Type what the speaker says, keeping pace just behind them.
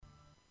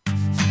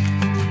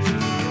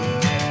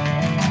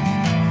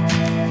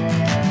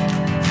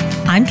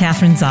I'm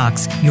Kathryn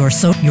Zox,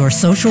 your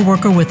social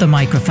worker with a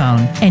microphone,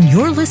 and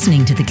you're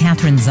listening to The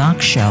Kathryn Zox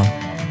Show.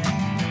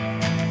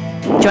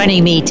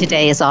 Joining me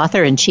today is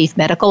author and chief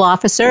medical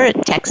officer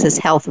at Texas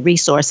Health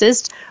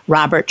Resources,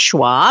 Robert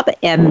Schwab,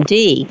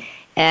 MD,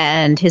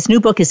 and his new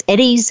book is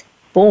Eddie's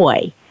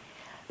Boy.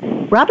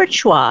 Robert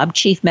Schwab,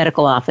 chief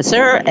medical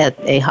officer at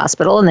a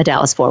hospital in the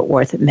Dallas-Fort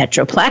Worth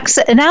Metroplex,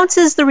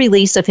 announces the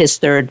release of his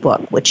third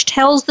book, which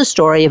tells the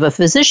story of a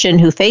physician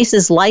who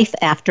faces life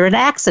after an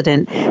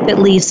accident that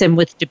leaves him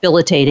with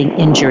debilitating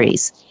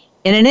injuries.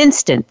 In an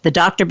instant, the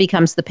doctor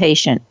becomes the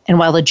patient, and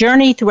while the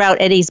journey throughout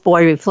Eddie's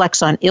Boy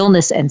reflects on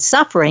illness and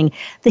suffering,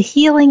 the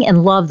healing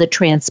and love that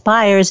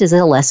transpires is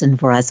a lesson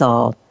for us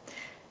all.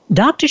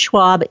 Dr.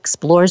 Schwab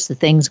explores the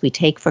things we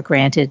take for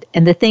granted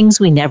and the things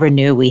we never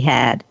knew we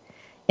had.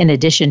 In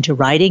addition to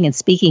writing and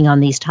speaking on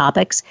these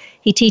topics,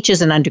 he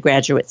teaches an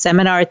undergraduate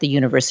seminar at the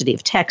University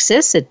of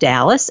Texas at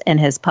Dallas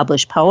and has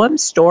published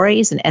poems,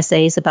 stories, and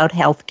essays about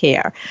health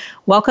care.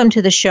 Welcome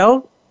to the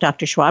show,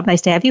 Dr. Schwab.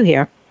 Nice to have you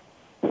here.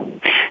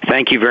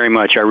 Thank you very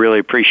much. I really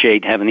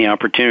appreciate having the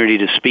opportunity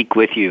to speak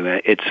with you.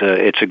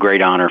 It's a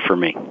great honor for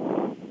me.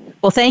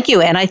 Well, thank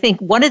you. And I think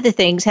one of the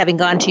things, having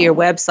gone to your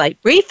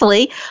website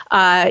briefly,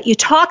 you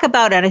talk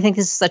about, and I think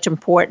this is such an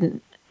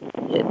important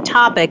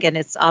topic, and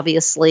it's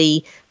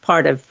obviously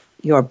part of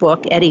your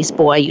book, Eddie's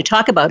Boy. You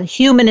talk about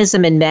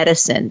humanism in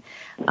medicine.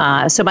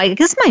 So I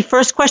guess my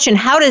first question,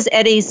 how does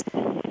Eddie's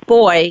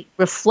Boy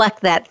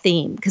reflect that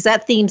theme? Because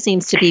that theme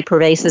seems to be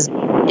pervasive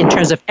in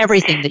terms of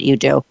everything that you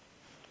do.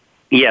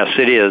 Yes,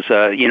 it is.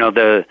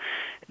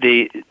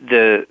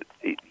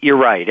 You're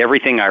right.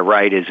 Everything I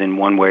write is in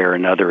one way or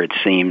another, it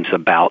seems,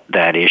 about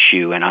that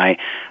issue. And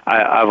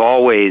I've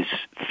always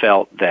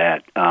felt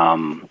that,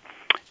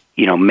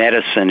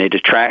 medicine,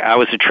 I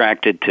was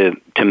attracted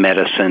to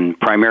medicine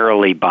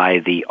primarily by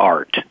the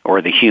art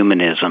or the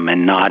humanism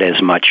and not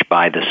as much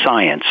by the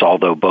science,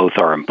 although both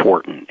are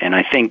important. And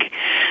I think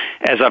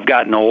as I've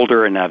gotten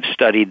older and I've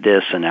studied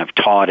this and I've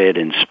taught it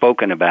and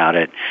spoken about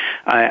it,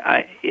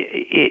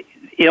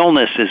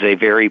 illness is a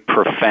very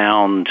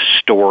profound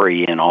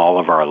story in all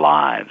of our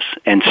lives,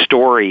 and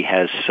story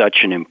has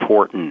such an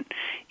important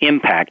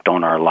impact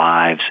on our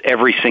lives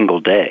every single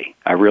day.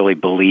 I really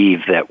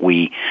believe that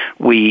we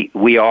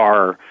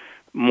are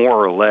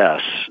more or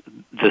less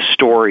the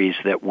stories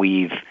that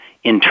we've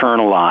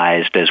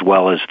internalized as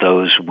well as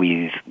those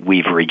we've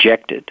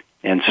rejected.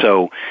 And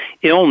so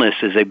illness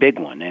is a big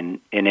one, and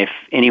if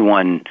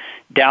anyone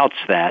doubts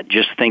that,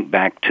 just think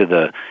back to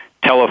the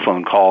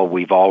telephone call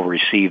we've all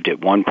received at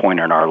one point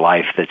in our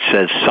life that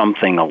says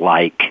something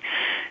like,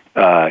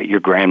 your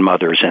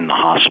grandmother's in the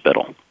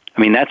hospital.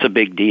 I mean, that's a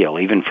big deal.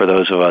 Even for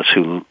those of us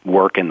who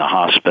work in the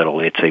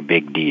hospital, it's a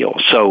big deal.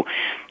 So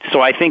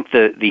I think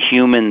the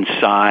human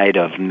side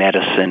of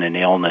medicine and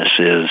illness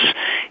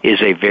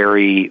is a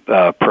very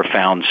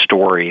profound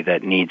story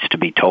that needs to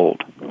be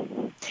told.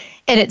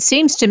 And it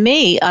seems to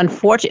me,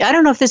 unfortunately, I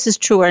don't know if this is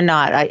true or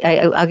not.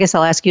 I guess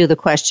I'll ask you the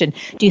question.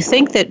 Do you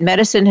think that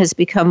medicine has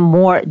become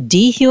more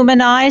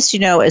dehumanized,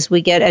 as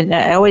we get, and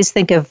I always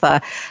think of,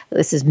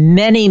 this is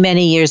many,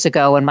 many years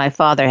ago when my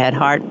father had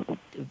heart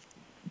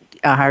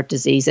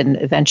disease and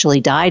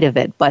eventually died of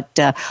it. But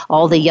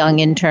all the young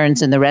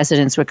interns and the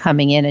residents were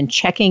coming in and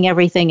checking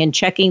everything and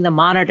checking the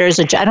monitors.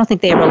 And I don't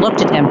think they ever looked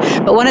at him.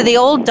 But one of the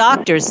old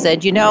doctors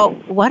said,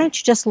 why don't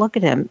you just look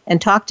at him and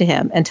talk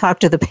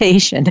to the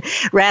patient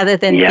rather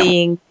than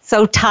being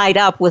so tied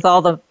up with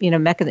all the,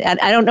 mechanisms.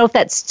 I don't know if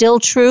that's still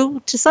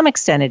true. To some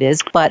extent it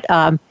is, but,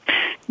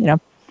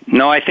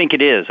 No, I think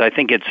it is. I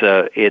think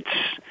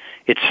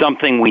it's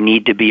something we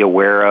need to be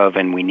aware of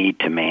and we need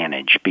to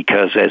manage,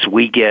 because as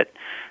we get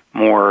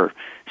more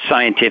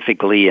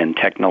scientifically and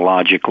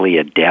technologically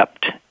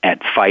adept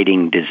at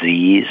fighting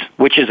disease,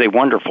 which is a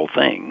wonderful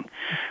thing,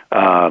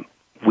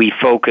 we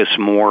focus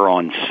more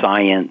on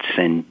science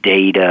and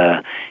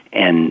data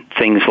and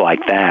things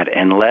like that,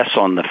 and less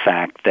on the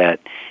fact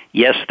that,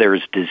 yes,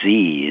 there's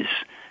disease,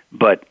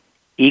 but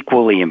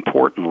equally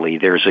importantly,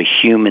 there's a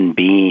human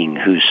being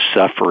who's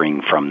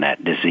suffering from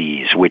that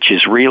disease, which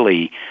is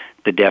really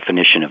the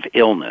definition of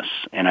illness.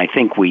 And I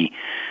think we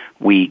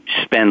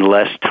spend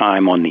less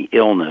time on the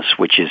illness,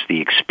 which is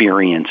the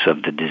experience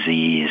of the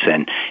disease,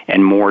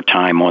 and more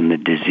time on the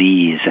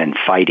disease and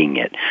fighting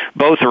it.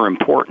 Both are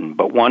important,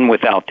 but one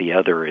without the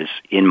other is,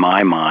 in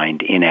my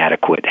mind,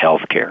 inadequate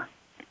health care.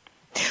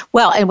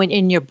 Well, and when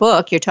in your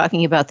book, you're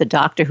talking about the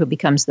doctor who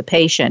becomes the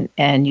patient,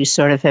 and you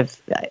sort of have,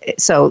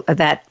 so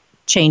that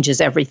changes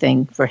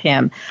everything for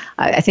him.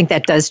 I think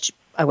that does,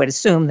 I would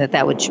assume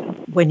that would,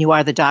 when you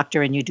are the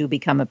doctor and you do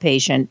become a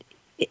patient,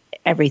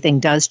 everything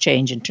does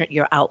change in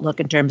your outlook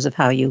in terms of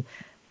how you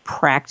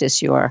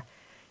practice you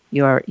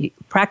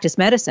practice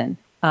medicine.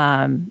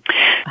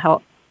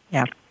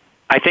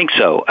 I think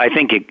so. I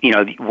think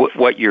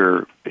what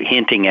you're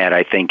hinting at,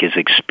 I think, is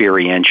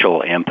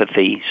experiential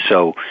empathy.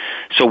 So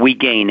we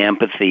gain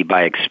empathy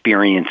by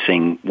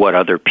experiencing what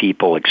other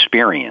people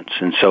experience.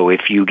 And so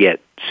if you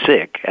get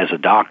sick as a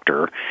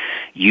doctor,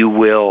 you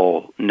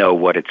will know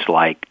what it's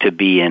like to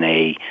be in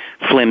a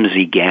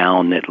flimsy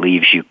gown that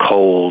leaves you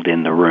cold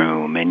in the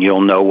room, and you'll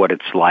know what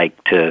it's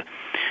like to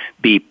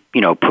be,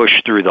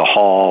 pushed through the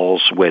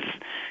halls with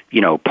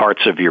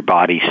parts of your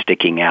body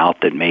sticking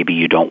out that maybe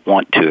you don't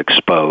want to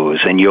expose,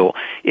 and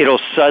it'll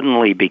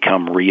suddenly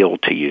become real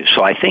to you.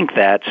 So I think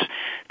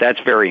that's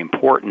very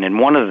important. And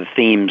one of the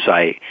themes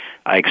I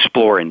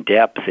explore in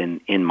depth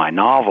in my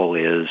novel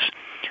is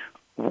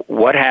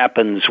what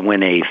happens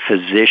when a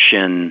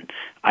physician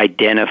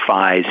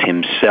identifies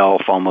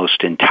himself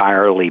almost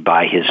entirely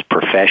by his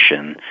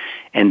profession,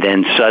 and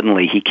then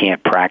suddenly he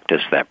can't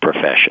practice that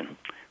profession.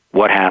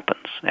 What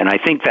happens? And I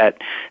think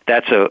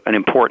that's an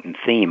important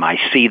theme. I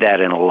see that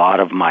in a lot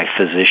of my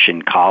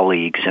physician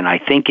colleagues, and I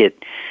think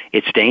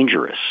it's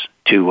dangerous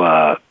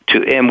to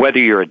and whether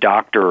you're a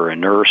doctor or a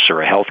nurse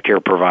or a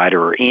healthcare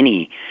provider or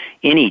any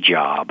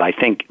job, I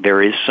think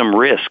there is some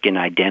risk in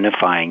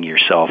identifying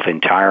yourself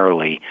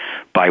entirely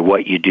by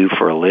what you do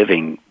for a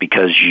living,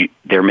 because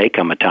there may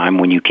come a time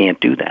when you can't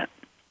do that.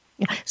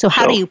 So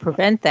how do you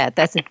prevent that?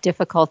 That's a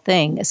difficult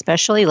thing,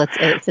 especially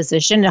a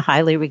physician,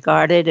 highly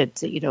regarded.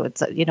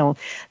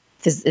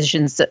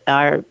 Physicians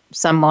are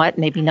somewhat,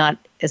 maybe not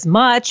as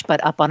much,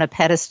 but up on a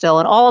pedestal,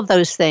 and all of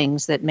those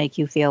things that make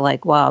you feel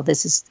like, wow,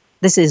 this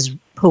is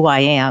who I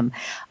am.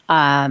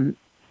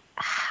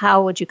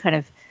 How would you kind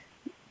of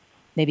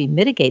maybe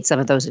mitigate some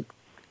of those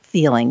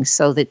feelings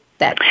so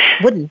that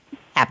wouldn't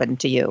happen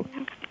to you?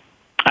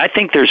 I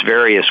think there's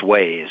various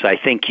ways. I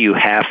think you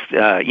have,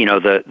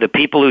 the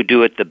people who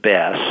do it the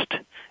best,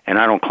 and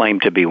I don't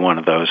claim to be one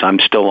of those. I'm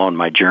still on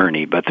my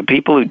journey, but the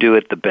people who do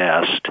it the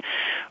best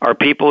are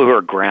people who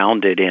are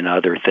grounded in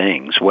other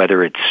things,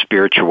 whether it's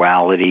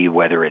spirituality,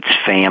 whether it's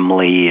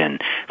family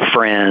and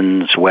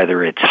friends,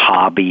 whether it's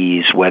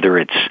hobbies, whether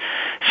it's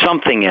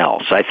something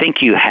else. I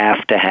think you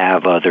have to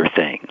have other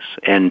things.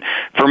 And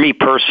for me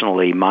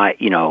personally,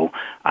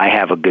 I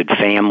have a good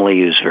family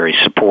who's very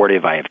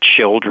supportive. I have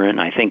children.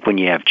 I think when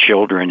you have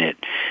children,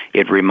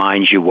 it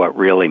reminds you what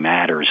really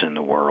matters in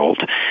the world.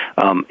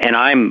 And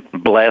I'm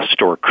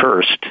blessed or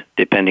cursed,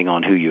 depending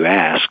on who you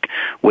ask,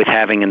 with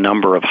having a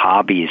number of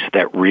hobbies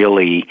that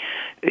really,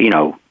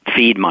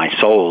 feed my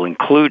soul,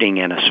 including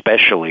and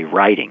especially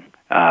writing.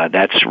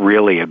 That's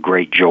really a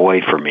great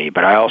joy for me.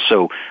 But I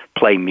also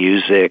play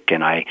music,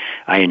 and I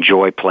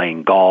enjoy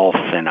playing golf,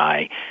 and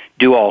I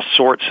do all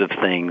sorts of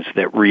things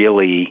that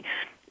really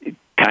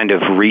kind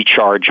of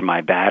recharge my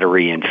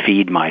battery and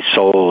feed my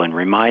soul and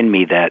remind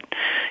me that,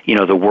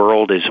 the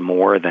world is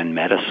more than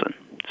medicine.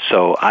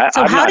 So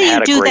how do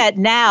you do that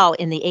now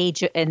in the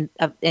age in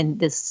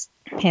this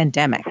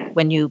pandemic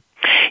when you?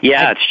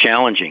 Yeah, it's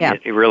challenging. Yeah.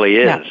 It really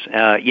is.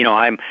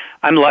 Yeah.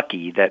 I'm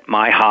lucky that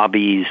my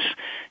hobbies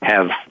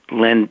have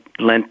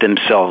lent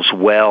themselves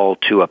well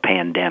to a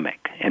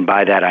pandemic, and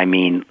by that I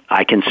mean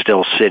I can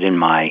still sit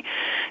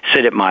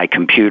at my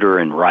computer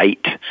and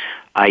write.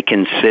 I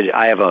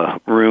have a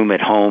room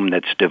at home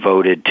that's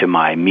devoted to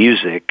my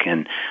music,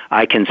 and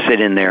I can sit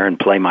in there and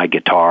play my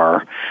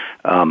guitar.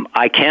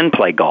 I can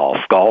play golf.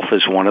 Golf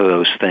is one of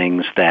those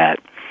things that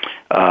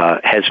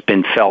has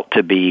been felt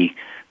to be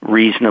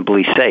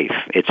reasonably safe.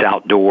 It's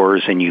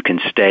outdoors, and you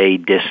can stay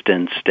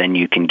distanced, and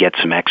you can get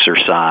some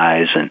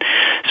exercise. And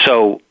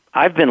so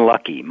I've been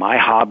lucky. My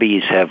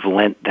hobbies have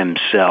lent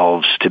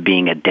themselves to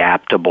being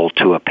adaptable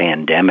to a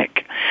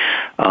pandemic.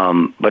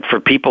 But for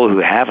people who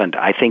haven't,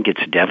 I think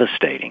it's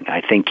devastating.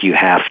 I think you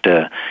have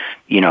to,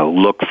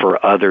 look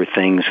for other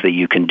things that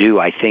you can do.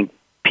 I think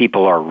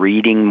people are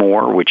reading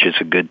more, which is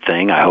a good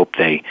thing. I hope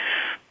they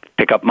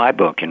pick up my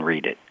book and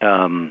read it.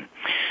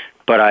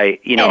 But I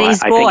think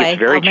it's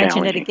very challenging.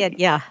 Mention it again,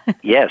 yeah.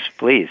 Yes,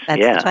 please.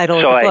 That's the title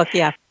of the book,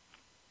 yeah.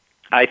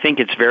 I think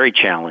it's very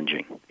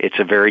challenging. It's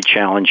a very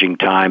challenging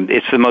time.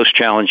 It's the most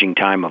challenging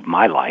time of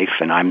my life,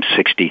 and I'm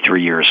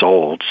 63 years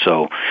old.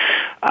 So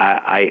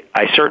I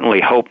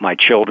certainly hope my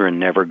children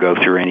never go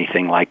through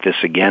anything like this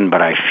again,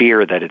 but I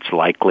fear that it's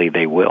likely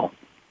they will.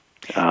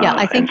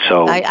 I think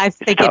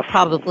it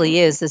probably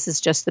is. This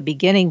is just the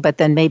beginning, but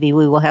then maybe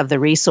we will have the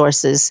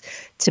resources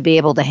to be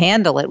able to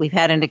handle it. We've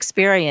had an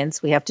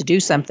experience. We have to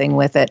do something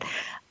with it.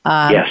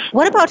 Yes.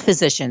 What about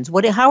physicians?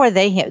 How are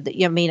they?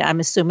 I'm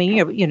assuming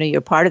you're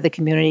part of the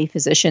community.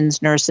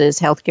 Physicians, nurses,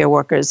 healthcare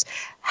workers.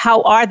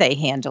 How are they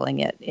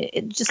handling it?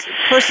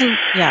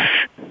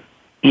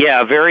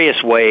 Yeah,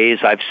 various ways.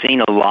 I've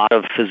seen a lot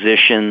of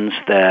physicians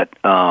that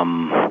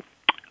are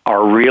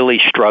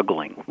really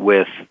struggling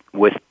with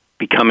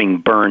becoming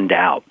burned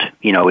out,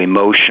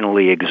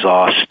 emotionally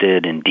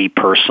exhausted and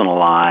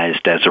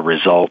depersonalized as a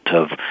result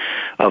of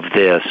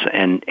this.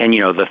 And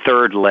the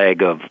third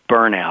leg of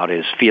burnout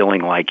is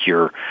feeling like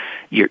you're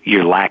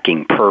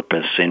lacking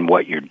purpose in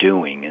what you're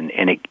doing.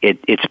 And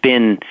it's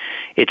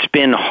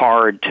been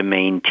hard to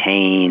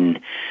maintain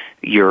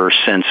your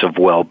sense of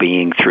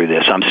well-being through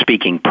this. I'm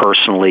speaking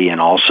personally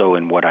and also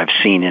in what I've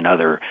seen in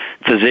other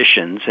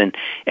physicians.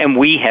 And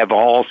we have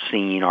all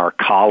seen our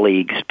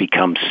colleagues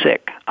become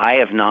sick. I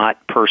have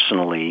not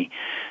personally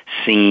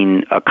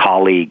seen a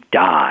colleague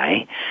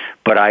die,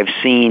 but I've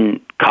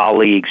seen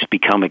colleagues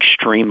become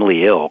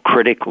extremely ill,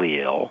 critically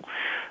ill.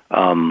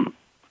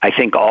 I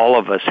think all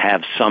of us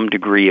have some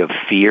degree of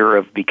fear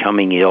of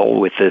becoming ill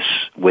with this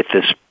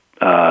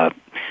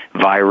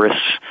virus.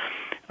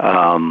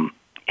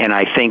 And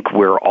I think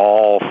we're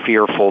all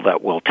fearful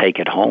that we'll take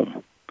it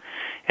home.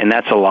 And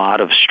that's a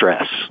lot of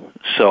stress.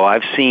 So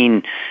I've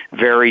seen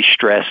very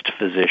stressed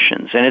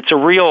physicians. And it's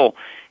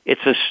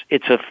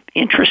a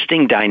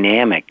interesting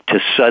dynamic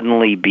to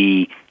suddenly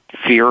be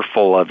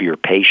fearful of your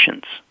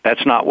patients.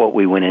 That's not what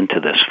we went into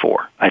this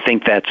for. I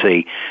think that's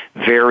a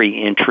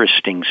very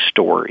interesting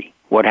story.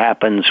 What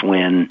happens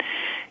when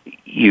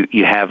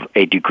you have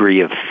a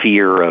degree of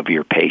fear of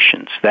your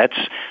patients? That's,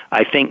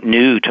 I think,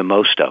 new to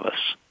most of us.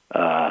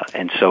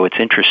 And so it's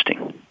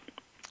interesting.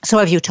 So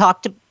have you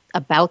talked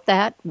about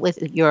that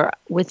with your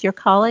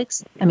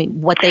colleagues? I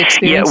mean, what they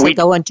experience? They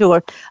go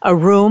into a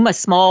room, a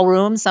small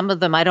room. Some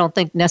of them I don't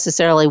think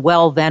necessarily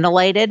well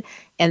ventilated,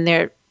 and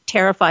they're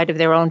terrified of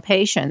their own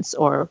patients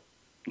or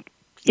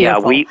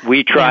fearful. Yeah,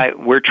 we try. Yeah.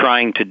 We're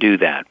trying to do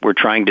that. We're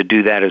trying to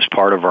do that as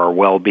part of our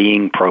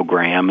well-being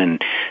program,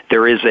 and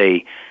there is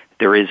a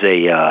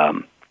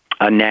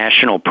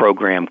national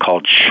program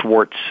called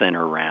Schwartz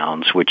Center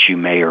Rounds, which you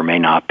may or may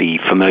not be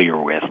familiar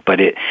with,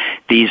 but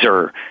these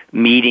are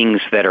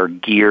meetings that are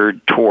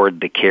geared toward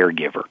the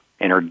caregiver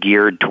and are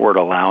geared toward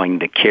allowing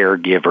the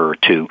caregiver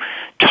to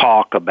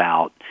talk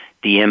about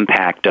the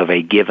impact of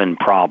a given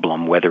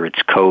problem, whether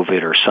it's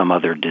COVID or some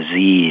other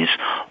disease,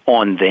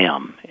 on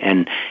them.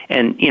 And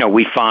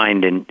we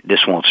find, and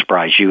this won't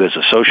surprise you as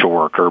a social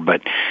worker,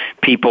 but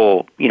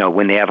people,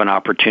 when they have an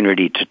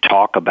opportunity to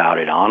talk about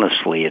it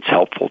honestly, it's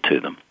helpful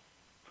to them.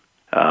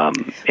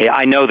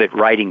 I know that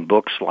writing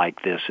books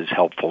like this is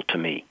helpful to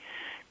me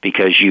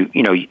because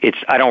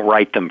I don't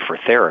write them for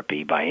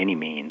therapy by any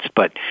means,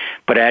 but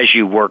as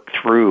you work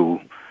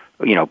through,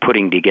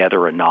 putting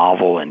together a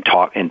novel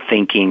and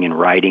thinking and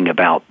writing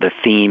about the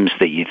themes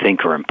that you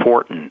think are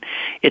important,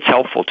 it's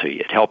helpful to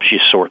you. It helps you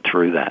sort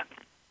through that.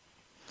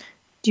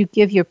 Do you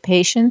give your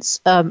patients?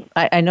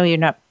 I know you're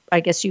not. I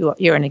guess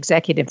you're an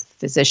executive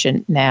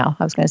physician now.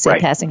 I was going to say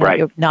passing out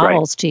your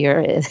novels to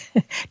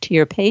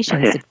your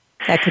patients.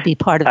 That could be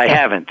part of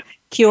the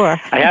cure.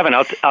 I haven't.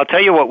 I'll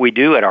tell you what we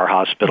do at our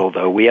hospital,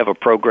 though. We have a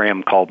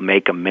program called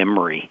Make a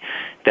Memory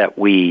that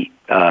we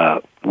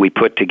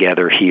put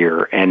together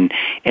here, and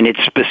it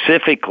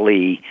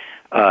specifically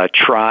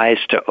tries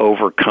to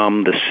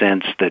overcome the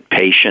sense that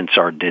patients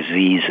are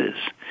diseases.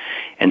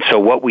 And so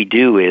what we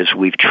do is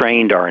we've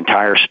trained our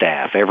entire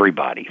staff,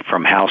 everybody,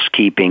 from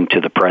housekeeping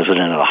to the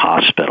president of the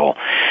hospital,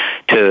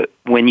 to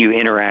when you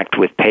interact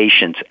with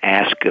patients,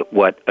 ask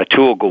what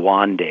Atul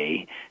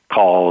Gawande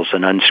calls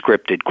an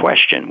unscripted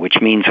question, which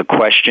means a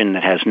question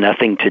that has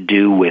nothing to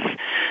do with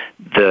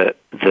the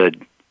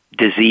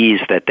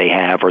disease that they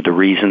have or the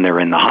reason they're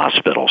in the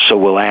hospital. So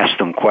we'll ask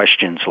them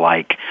questions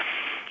like,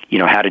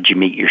 how did you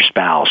meet your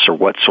spouse, or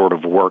what sort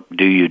of work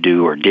do you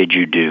do or did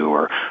you do,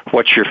 or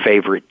what's your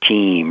favorite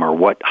team, or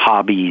what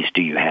hobbies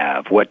do you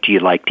have, what do you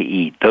like to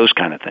eat, those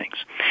kind of things.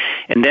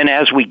 And then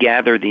as we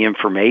gather the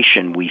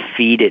information, we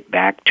feed it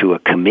back to a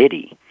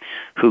committee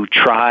who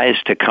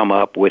tries to come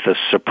up with a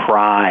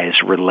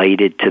surprise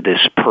related to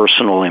this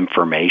personal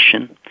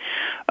information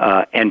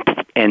and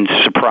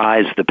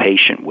surprise the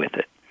patient with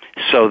it,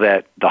 so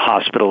that the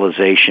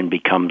hospitalization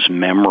becomes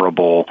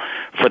memorable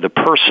for the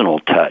personal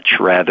touch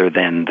rather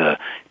than the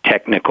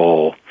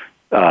technical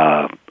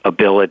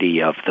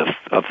ability of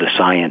the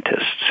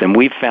scientists. And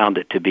we've found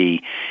it to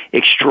be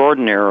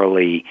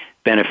extraordinarily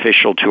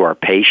beneficial to our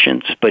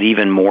patients, but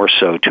even more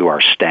so to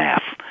our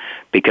staff,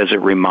 because it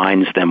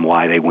reminds them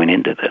why they went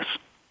into this,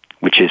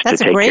 which is to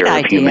take care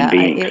of human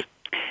beings.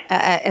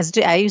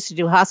 I used to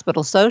do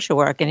hospital social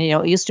work, and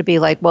it used to be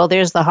like, well,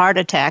 there's the heart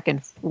attack in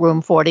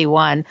room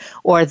 41,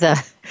 or the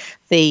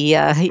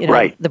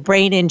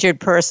brain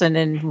injured person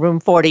in room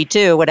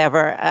 42,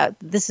 whatever.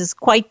 This is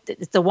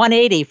it's a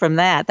 180 from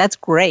that. That's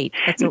great.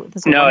 That's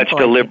it's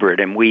deliberate,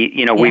 and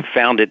we've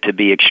found it to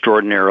be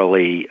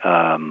extraordinarily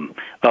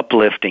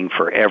uplifting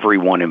for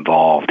everyone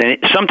involved. And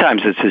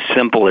sometimes it's as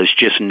simple as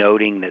just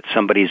noting that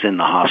somebody's in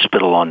the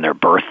hospital on their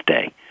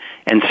birthday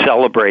and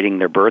celebrating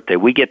their birthday.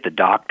 We get the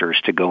doctors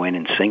to go in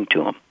and sing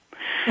to them.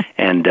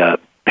 And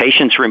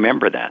patients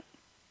remember that.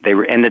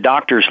 And the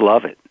doctors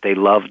love it. They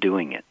love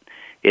doing it.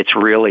 It's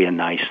really a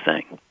nice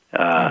thing.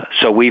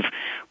 So we've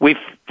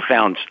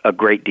found a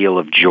great deal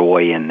of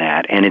joy in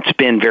that. And it's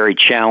been very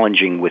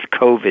challenging with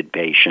COVID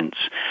patients,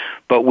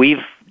 but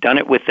we've done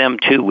it with them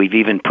too. We've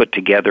even put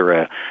together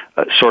a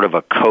sort of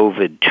a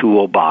COVID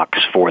toolbox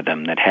for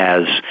them that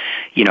has,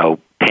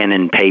 pen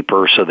and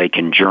paper so they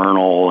can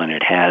journal, and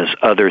it has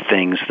other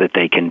things that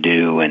they can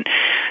do. And,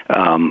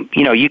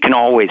 you can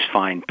always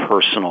find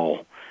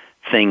personal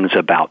things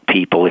about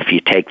people if you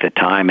take the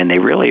time, and they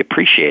really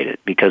appreciate it,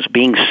 because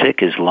being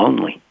sick is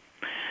lonely.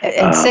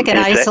 And sick and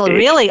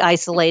really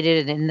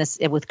isolated in this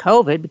with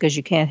COVID because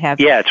you can't have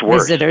it's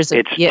worse. Visitors.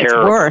 It's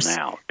terrible worse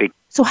now.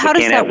 So how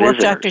does that work,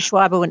 Dr.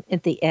 Schwab,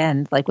 at the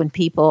end? Like when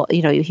people,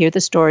 you hear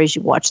the stories,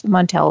 you watch them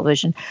on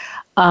television,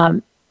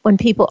 when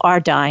people are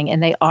dying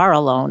and they are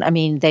alone, I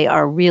mean, they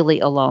are really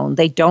alone.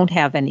 They don't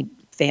have any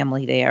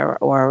family there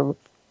or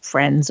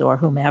friends or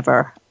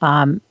whomever.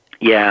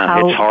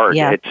 It's hard.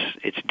 Yeah.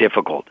 It's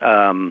difficult.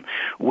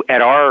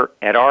 At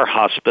our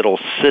hospital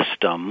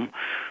system,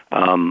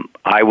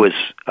 I was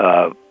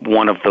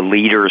one of the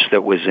leaders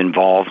that was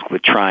involved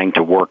with trying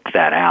to work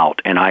that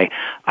out, and I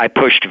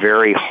pushed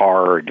very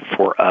hard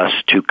for us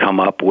to come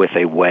up with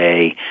a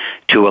way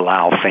to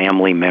allow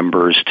family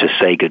members to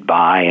say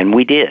goodbye, and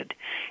we did.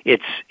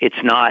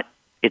 It's not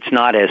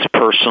as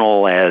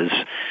personal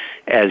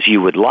as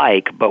you would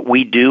like, but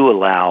we do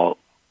allow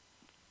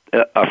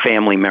a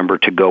family member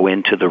to go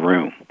into the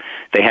room.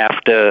 They have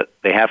to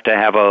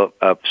have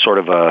a sort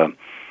of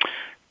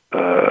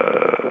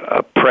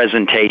a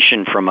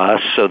presentation from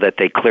us so that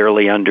they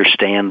clearly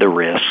understand the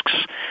risks.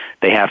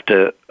 They have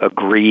to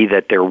agree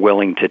that they're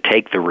willing to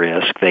take the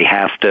risk. They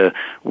have to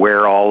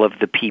wear all of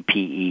the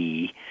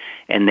PPE,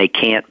 and they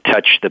can't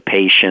touch the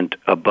patient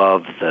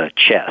above the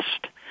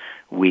chest.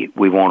 We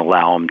won't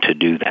allow them to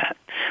do that.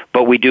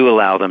 But we do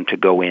allow them to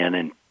go in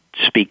and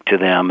speak to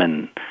them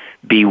and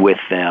be with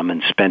them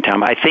and spend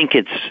time. I think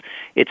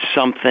it's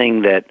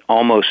something that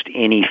almost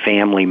any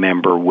family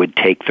member would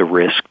take the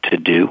risk to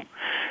do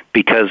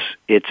because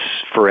it's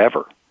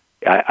forever.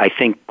 I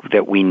think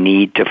that we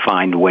need to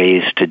find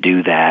ways to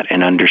do that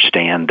and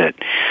understand that,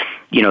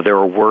 there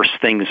are worse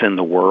things in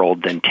the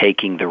world than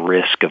taking the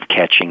risk of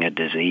catching a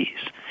disease.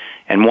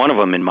 And one of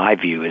them, in my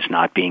view, is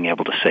not being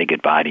able to say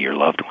goodbye to your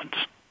loved ones.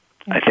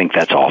 I think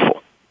that's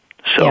awful.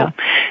 So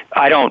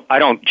I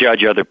don't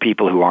judge other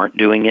people who aren't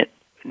doing it,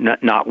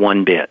 not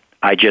one bit.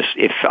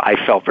 I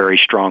felt very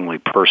strongly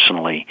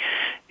personally,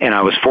 and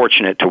I was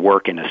fortunate to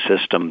work in a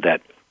system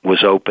that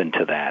was open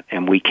to that,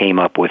 and we came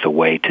up with a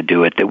way to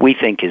do it that we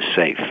think is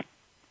safe.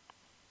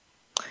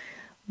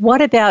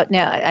 What about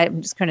now?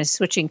 I'm just kind of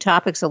switching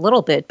topics a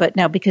little bit, but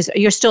now because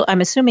you're still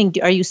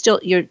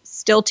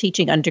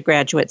teaching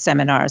undergraduate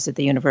seminars at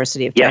the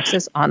University of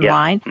Texas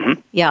online? Yeah.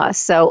 Mm-hmm. Yeah.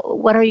 So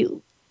what are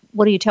you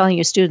telling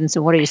your students,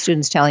 and what are your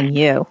students telling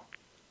you?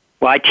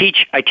 Well, I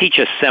teach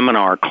a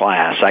seminar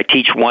class. I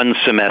teach one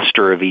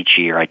semester of each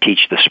year. I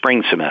teach the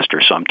spring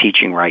semester, so I'm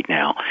teaching right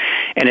now.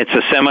 And it's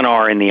a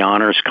seminar in the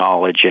Honors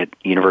College at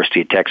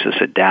University of Texas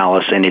at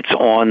Dallas, and it's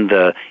on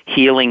the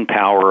healing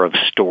power of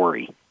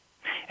story.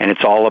 And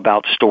it's all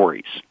about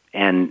stories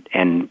and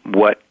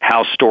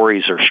how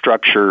stories are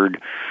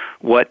structured,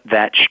 what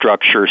that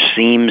structure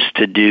seems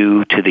to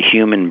do to the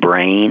human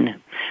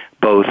brain,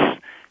 both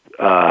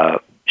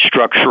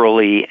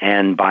structurally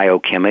and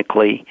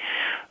biochemically.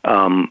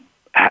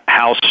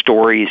 How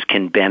stories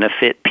can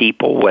benefit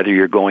people, whether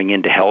you're going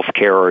into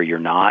healthcare or you're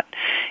not.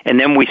 And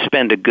then we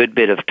spend a good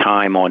bit of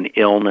time on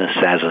illness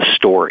as a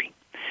story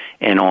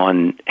and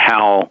on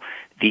how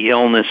the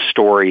illness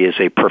story is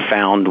a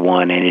profound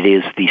one and it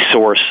is the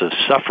source of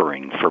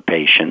suffering for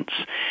patients,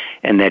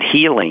 and that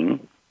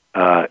healing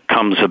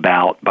comes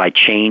about by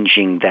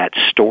changing that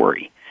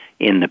story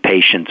in the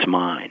patient's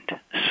mind.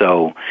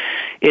 So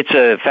it's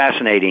a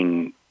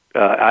fascinating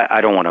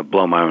I don't want to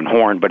blow my own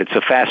horn, but it's a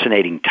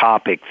fascinating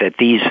topic that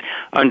these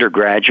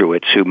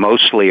undergraduates, who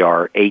mostly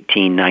are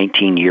 18,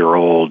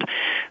 19-year-old,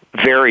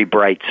 very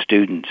bright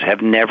students,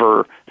 have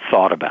never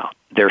thought about.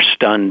 They're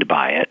stunned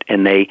by it,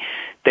 and they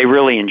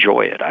really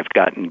enjoy it. I've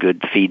gotten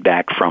good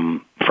feedback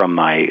from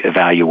my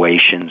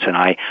evaluations, and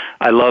I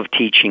love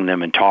teaching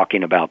them and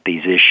talking about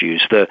these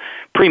issues. The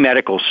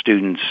pre-medical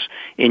students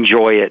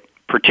enjoy it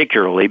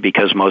particularly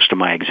because most of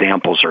my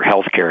examples are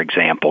healthcare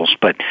examples,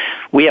 but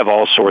we have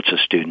all sorts of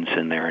students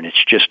in there, and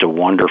it's just a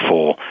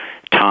wonderful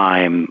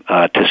time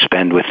to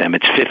spend with them.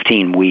 It's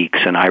 15 weeks,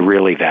 and I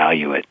really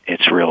value it.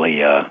 It's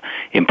really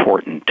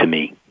important to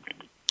me.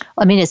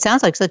 I mean, it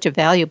sounds like such a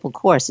valuable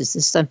course. Is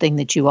this something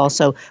that you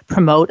also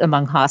promote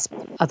among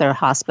other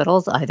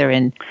hospitals, either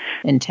in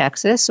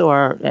Texas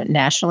or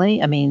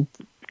nationally? I mean,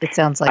 it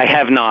sounds like I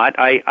have not.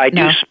 I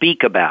do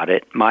speak about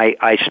it.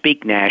 I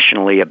speak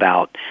nationally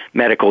about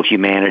medical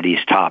humanities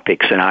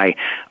topics, and I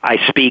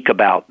speak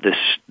about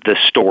the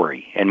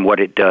story and what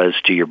it does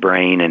to your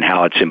brain and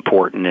how it's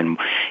important.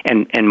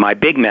 And my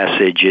big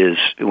message is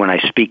when I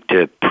speak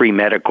to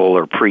pre-medical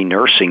or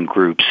pre-nursing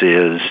groups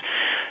is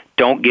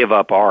don't give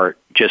up art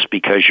just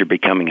because you're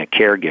becoming a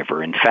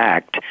caregiver. In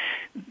fact,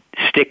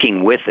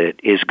 sticking with it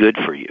is good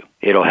for you.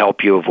 It'll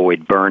help you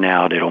avoid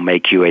burnout. It'll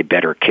make you a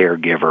better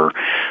caregiver.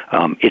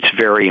 It's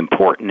very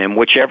important. And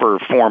whichever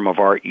form of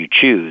art you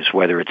choose,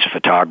 whether it's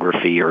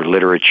photography or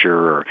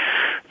literature or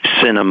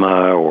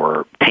cinema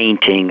or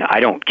painting,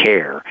 I don't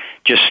care.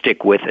 Just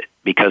stick with it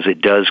because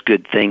it does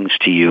good things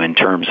to you in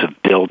terms of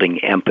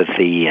building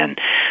empathy and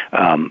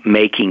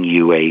making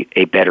you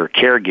a better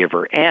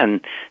caregiver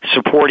and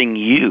supporting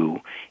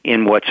you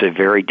in what's a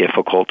very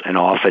difficult and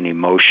often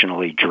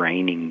emotionally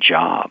draining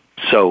job.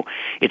 So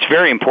it's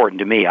very important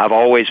to me. I've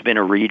always been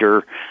a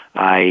reader.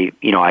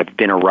 I've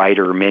been a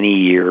writer many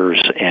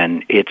years,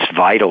 and it's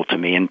vital to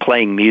me. And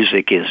playing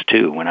music is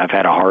too. When I've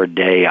had a hard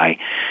day,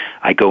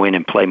 I go in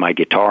and play my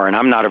guitar. And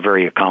I'm not a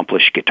very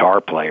accomplished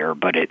guitar player,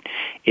 but it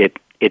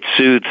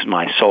soothes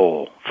my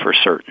soul for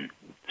certain.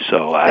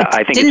 So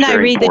I think it's very important. Didn't I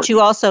read that you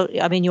also?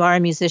 I mean, you are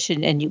a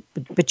musician,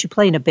 but you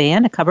play in a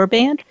band, a cover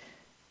band.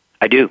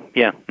 I do.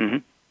 Yeah. Mm-hmm.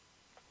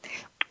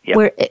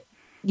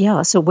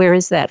 Yeah. So where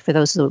is that for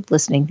those who are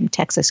listening from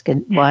Texas? I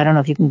don't know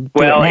if you can.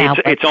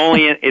 It's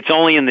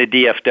only in the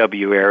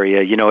DFW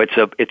area.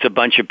 It's a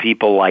bunch of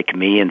people like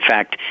me. In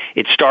fact,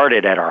 it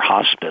started at our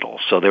hospital,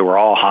 so they were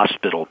all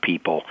hospital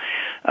people,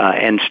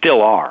 and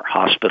still are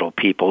hospital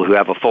people who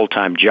have a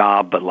full-time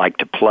job but like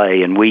to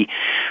play. And we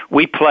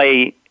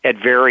play at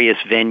various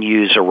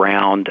venues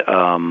around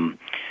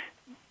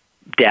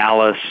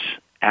Dallas,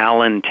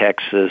 Allen,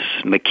 Texas,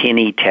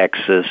 McKinney,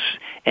 Texas,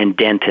 and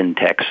Denton,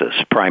 Texas,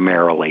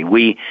 primarily.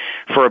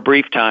 For a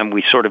brief time,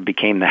 we sort of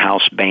became the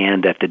house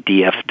band at the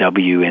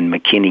DFW in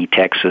McKinney,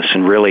 Texas,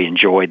 and really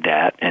enjoyed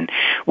that. And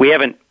we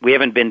haven't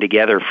been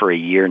together for a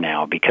year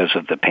now because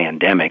of the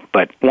pandemic.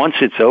 But once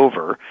it's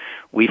over,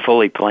 we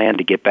fully plan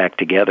to get back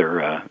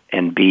together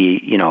and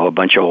be, a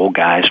bunch of old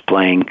guys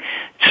playing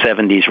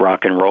 70s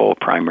rock and roll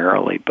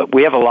primarily. But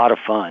we have a lot of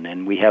fun,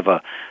 and we have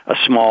a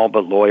small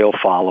but loyal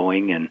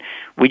following, and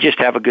we just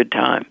have a good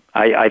time.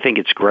 I think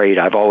it's great.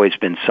 I've always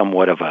been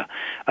somewhat of a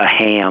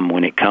ham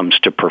when it comes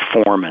to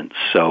performance,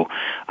 so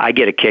I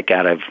get a kick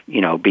out of,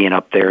 being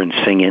up there and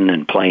singing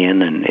and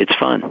playing, and it's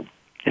fun.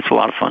 It's a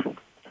lot of fun.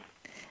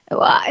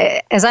 Well,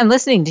 as I'm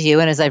listening to you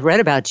and as I've read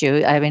about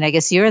you, I mean, I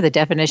guess you're the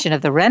definition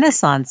of the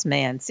Renaissance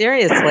man.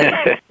 Seriously.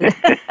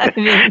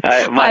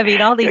 I mean,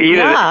 all these,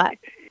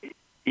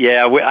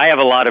 Yeah, I have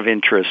a lot of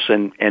interests,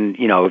 and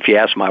if you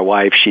ask my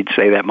wife, she'd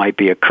say that might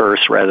be a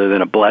curse rather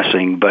than a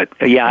blessing. But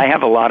yeah, I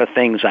have a lot of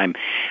things I'm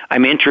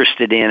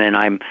interested in, and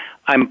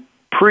I'm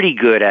pretty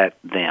good at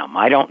them.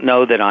 I don't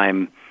know that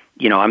I'm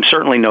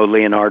certainly no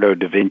Leonardo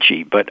da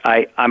Vinci, but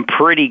I'm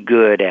pretty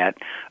good at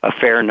a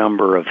fair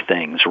number of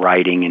things,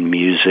 writing and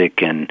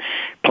music and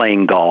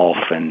playing golf,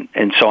 and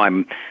so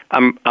I'm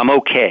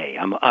okay.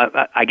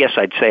 I guess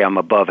I'd say I'm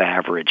above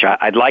average.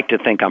 I'd like to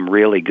think I'm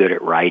really good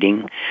at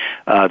writing.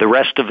 The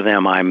rest of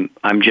them, I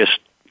just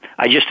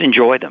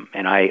enjoy them,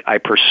 and I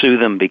pursue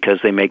them because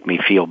they make me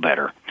feel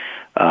better.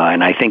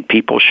 And I think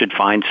people should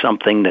find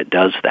something that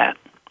does that.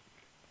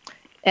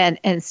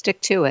 And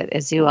stick to it,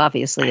 as you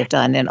obviously have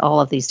done in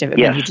all of these different.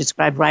 Yes. I mean, you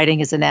described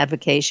writing as an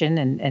avocation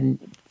and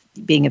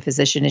being a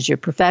physician as your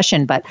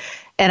profession.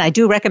 And I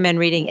do recommend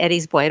reading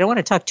Eddie's Boy. I don't want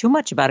to talk too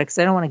much about it because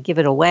I don't want to give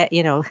it away.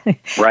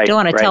 Right, don't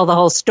want to tell the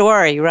whole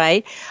story,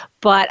 right?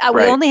 But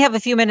we right. only have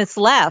a few minutes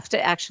left.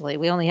 Actually,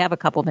 we only have a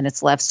couple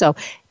minutes left. So,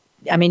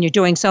 I mean, you're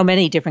doing so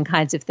many different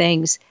kinds of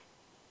things.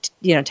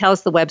 Tell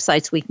us the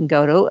websites we can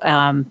go to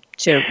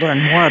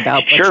learn more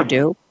about what you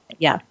do.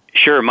 Yeah.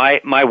 Sure. My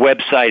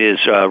website is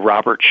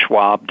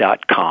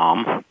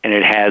robertschwab.com, and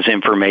it has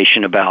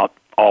information about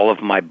all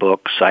of my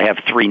books. I have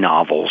 3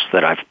 novels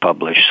that I've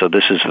published, so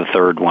this is the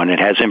 3rd one. It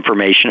has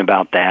information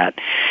about that.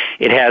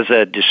 It has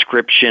a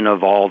description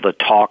of all the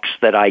talks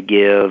that I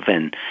give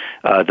and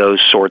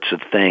those sorts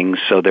of things.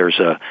 So there's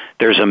a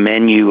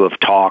menu of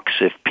talks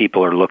if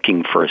people are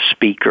looking for a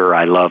speaker.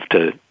 I love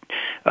to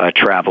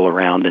travel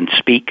around and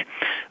speak.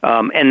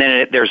 And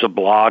then there's a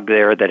blog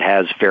there that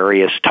has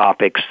various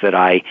topics that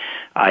I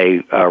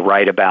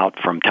write about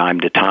from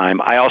time to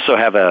time. I also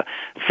have a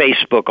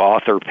Facebook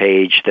author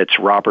page that's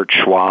Robert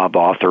Schwab,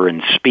 author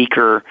and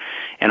speaker,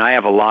 and I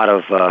have a lot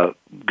of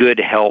good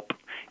help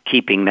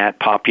keeping that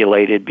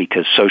populated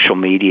because social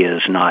media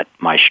is not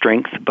my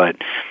strength, but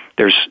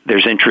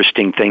there's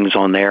interesting things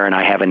on there, and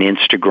I have an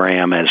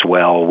Instagram as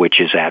well, which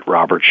is at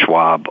Robert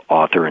Schwab,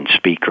 author and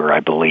speaker, I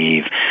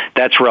believe.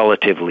 That's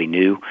relatively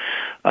new.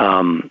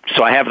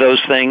 So I have those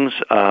things.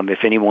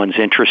 If anyone's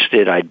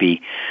interested, I'd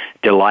be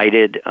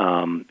delighted.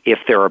 If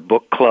there are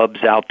book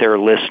clubs out there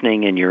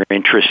listening and you're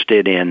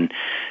interested in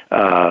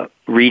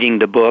reading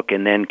the book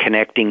and then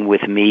connecting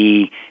with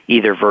me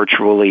either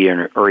virtually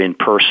or in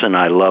person,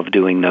 I love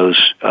doing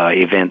those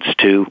events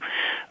too.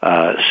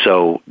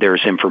 So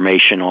there's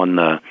information on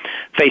the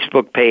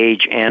Facebook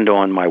page and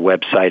on my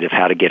website of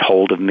how to get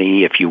hold of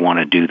me if you want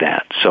to do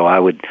that. So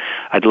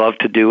I'd love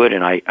to do it,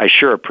 and I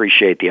sure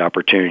appreciate the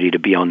opportunity to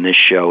be on this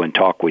show and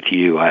talk with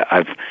you.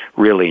 I've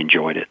really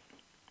enjoyed it.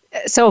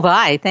 So have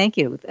I. Thank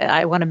you.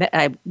 I want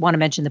to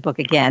mention the book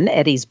again,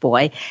 Eddie's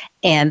Boy,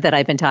 and that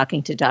I've been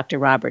talking to Dr.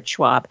 Robert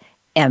Schwab,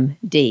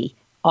 MD,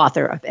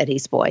 author of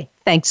Eddie's Boy.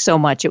 Thanks so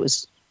much. It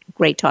was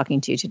great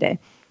talking to you today.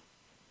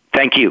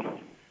 Thank you.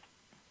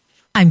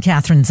 I'm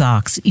Kathryn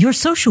Zox, your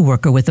social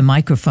worker with a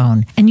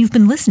microphone, and you've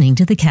been listening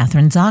to The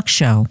Kathryn Zox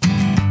Show.